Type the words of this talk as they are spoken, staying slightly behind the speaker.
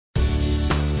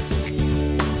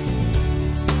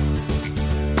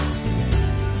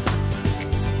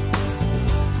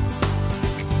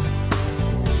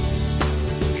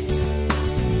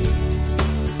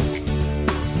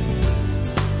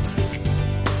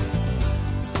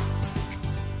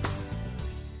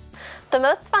The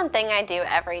most fun thing I do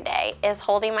every day is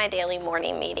holding my daily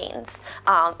morning meetings.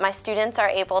 My students are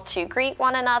able to greet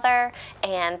one another,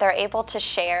 and they're able to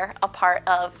share a part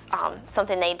of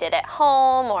something they did at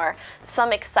home or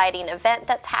some exciting event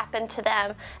that's happened to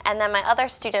them. And then my other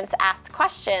students ask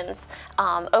questions,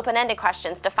 open-ended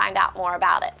questions, to find out more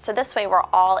about it. So this way we're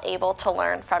all able to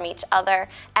learn from each other,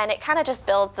 and it kind of just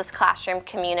builds this classroom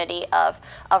community of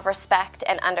respect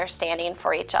and understanding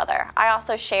for each other. I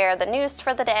also share the news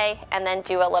for the day and then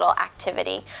do a little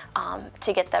activity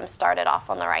to get them started off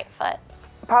on the right foot.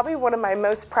 Probably one of my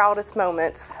most proudest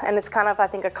moments, and it's kind of, I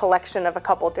think, a collection of a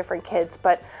couple of different kids,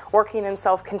 but working in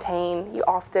self-contained, you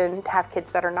often have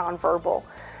kids that are nonverbal.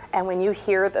 And when you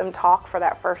hear them talk for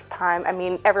that first time, I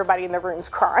mean, everybody in the room's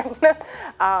crying.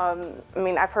 I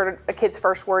mean, I've heard a kid's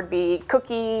first word be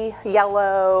cookie,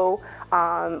 yellow.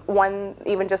 One,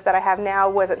 even just that I have now,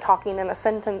 wasn't talking in a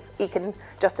sentence. He can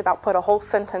just about put a whole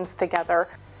sentence together.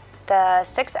 The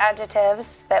 6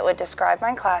 adjectives that would describe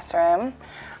my classroom,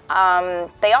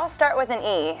 they all start with an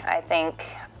E, I think.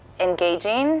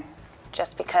 Engaging,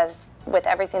 just because with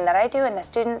everything that I do and the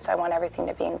students, I want everything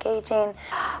to be engaging.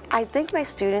 I think my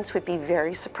students would be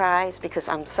very surprised because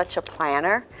I'm such a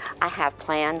planner. I have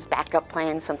plans, backup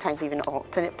plans, sometimes even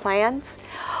alternate plans.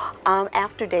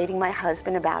 After dating my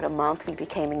husband about a month, we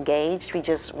became engaged. We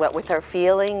just went with our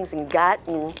feelings and gut,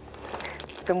 and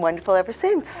it's been wonderful ever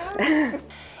since.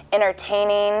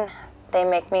 Entertaining, they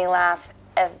make me laugh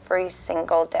every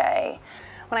single day.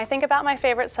 When I think about my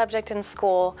favorite subject in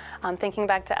school, thinking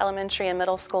back to elementary and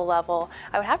middle school level,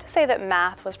 I would have to say that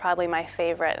math was probably my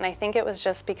favorite. And I think it was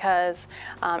just because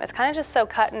it's kind of just so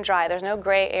cut and dry. There's no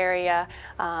gray area.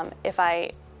 If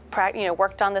I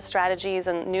worked on the strategies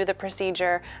and knew the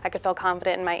procedure, I could feel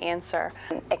confident in my answer.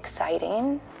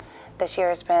 Exciting. This year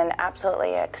has been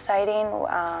absolutely exciting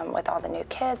with all the new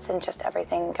kids and just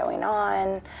everything going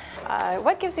on.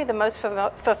 What gives me the most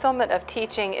fulfillment of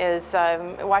teaching is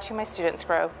watching my students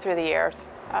grow through the years.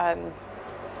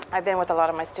 I've been with a lot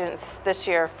of my students this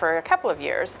year for a couple of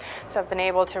years, so I've been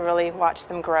able to really watch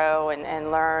them grow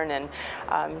and learn and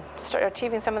start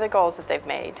achieving some of the goals that they've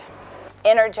made.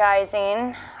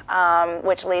 Energizing,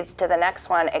 which leads to the next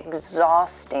one,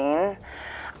 exhausting.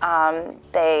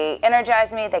 They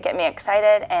energize me, they get me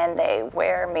excited, and they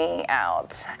wear me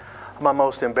out. My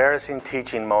most embarrassing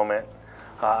teaching moment,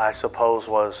 I suppose,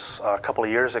 was a couple of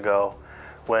years ago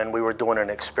when we were doing an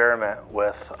experiment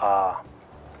with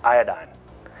iodine.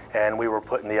 And we were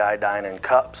putting the iodine in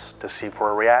cups to see for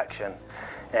a reaction.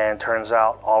 And turns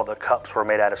out all of the cups were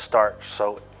made out of starch,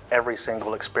 so every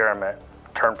single experiment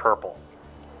turned purple.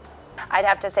 I'd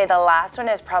have to say the last one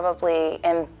is probably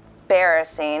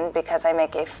embarrassing because I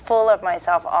make a fool of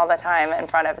myself all the time in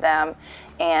front of them,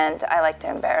 and I like to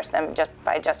embarrass them just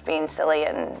by being silly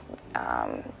and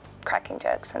cracking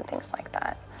jokes and things like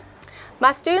that.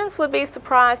 My students would be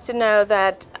surprised to know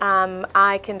that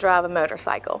I can drive a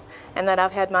motorcycle, and that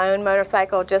I've had my own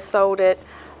motorcycle, just sold it,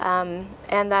 and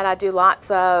that I do lots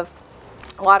of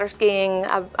water skiing.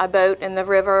 I boat in the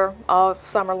river all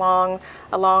summer long,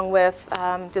 along with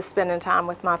just spending time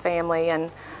with my family.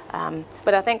 And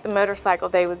but I think the motorcycle,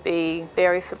 they would be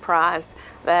very surprised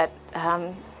that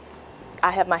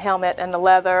I have my helmet and the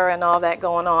leather and all that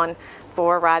going on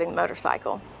for riding a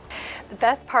motorcycle. The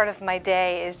best part of my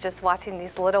day is just watching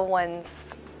these little ones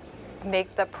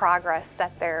make the progress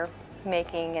that they're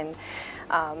making.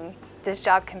 And this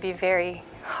job can be very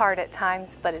hard at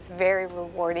times, but it's very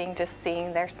rewarding just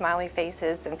seeing their smiley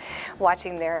faces and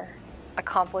watching their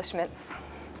accomplishments.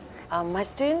 My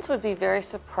students would be very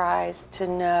surprised to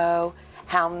know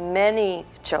how many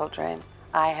children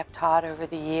I have taught over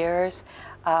the years.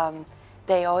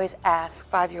 They always ask,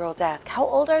 5-year-olds ask, how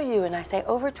old are you? And I say,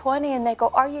 over 20, and they go,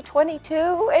 are you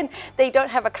 22? And they don't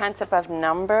have a concept of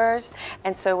numbers.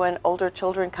 And so when older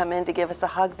children come in to give us a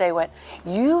hug, they went,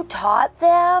 you taught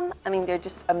them? I mean, they're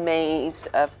just amazed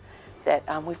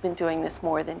that we've been doing this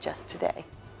more than just today.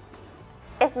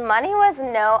 If money was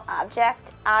no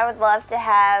object, I would love to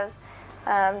have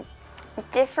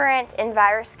different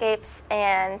enviroscapes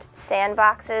and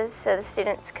sandboxes so the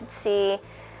students could see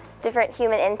different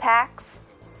human impacts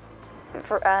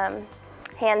for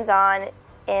hands-on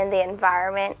in the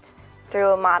environment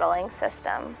through a modeling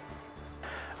system.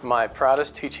 My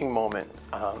proudest teaching moment,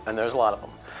 and there's a lot of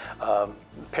them,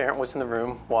 the parent was in the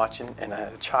room watching, and I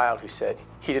had a child who said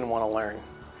he didn't want to learn.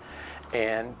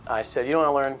 And I said, you don't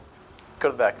want to learn? Go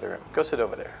to the back of the room. Go sit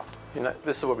over there.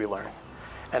 This is what we learn.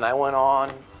 And I went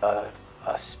on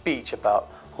a speech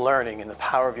about learning and the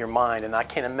power of your mind, and I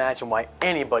can't imagine why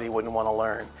anybody wouldn't want to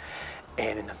learn.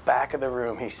 And in the back of the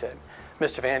room, he said,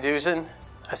 Mr. Van Dusen,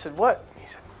 I said, what? He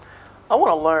said, I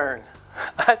want to learn.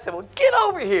 I said, well, get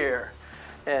over here.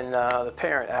 And the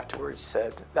parent afterwards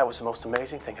said, that was the most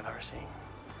amazing thing I've ever seen.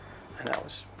 And that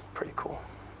was pretty cool.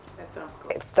 That sounds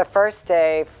cool. It's the first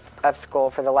day of school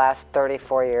for the last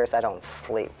 34 years. I don't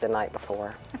sleep the night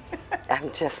before.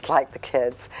 I'm just like the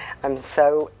kids. I'm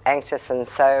so anxious and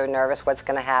so nervous. What's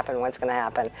going to happen? What's going to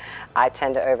happen? I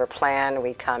tend to overplan.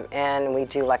 We come in, we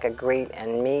do like a greet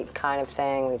and meet kind of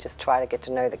thing. We just try to get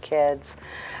to know the kids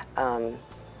and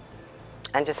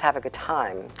just have a good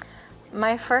time.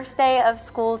 My first day of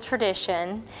school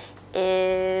tradition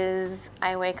is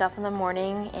I wake up in the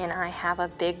morning and I have a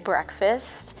big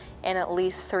breakfast and at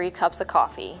least 3 cups of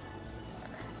coffee.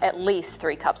 At least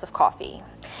 3 cups of coffee.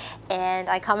 And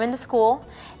I come into school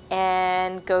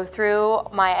and go through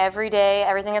my everyday,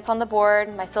 everything that's on the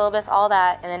board, my syllabus, all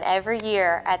that, and then every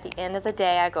year at the end of the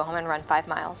day I go home and run 5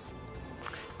 miles.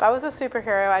 If I was a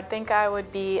superhero, I think I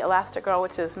would be Elastigirl,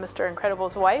 which is Mr.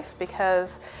 Incredible's wife,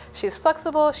 because she's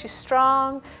flexible, she's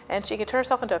strong, and she can turn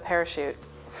herself into a parachute.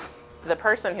 The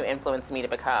person who influenced me to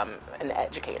become an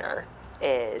educator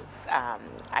is,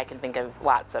 I can think of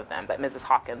lots of them, but Mrs.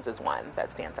 Hawkins is one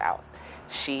that stands out.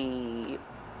 She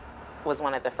was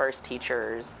one of the first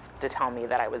teachers to tell me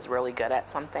that I was really good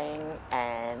at something,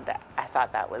 and I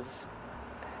thought that was,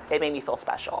 it made me feel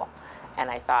special. And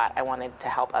I thought I wanted to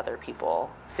help other people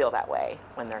feel that way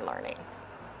when they're learning.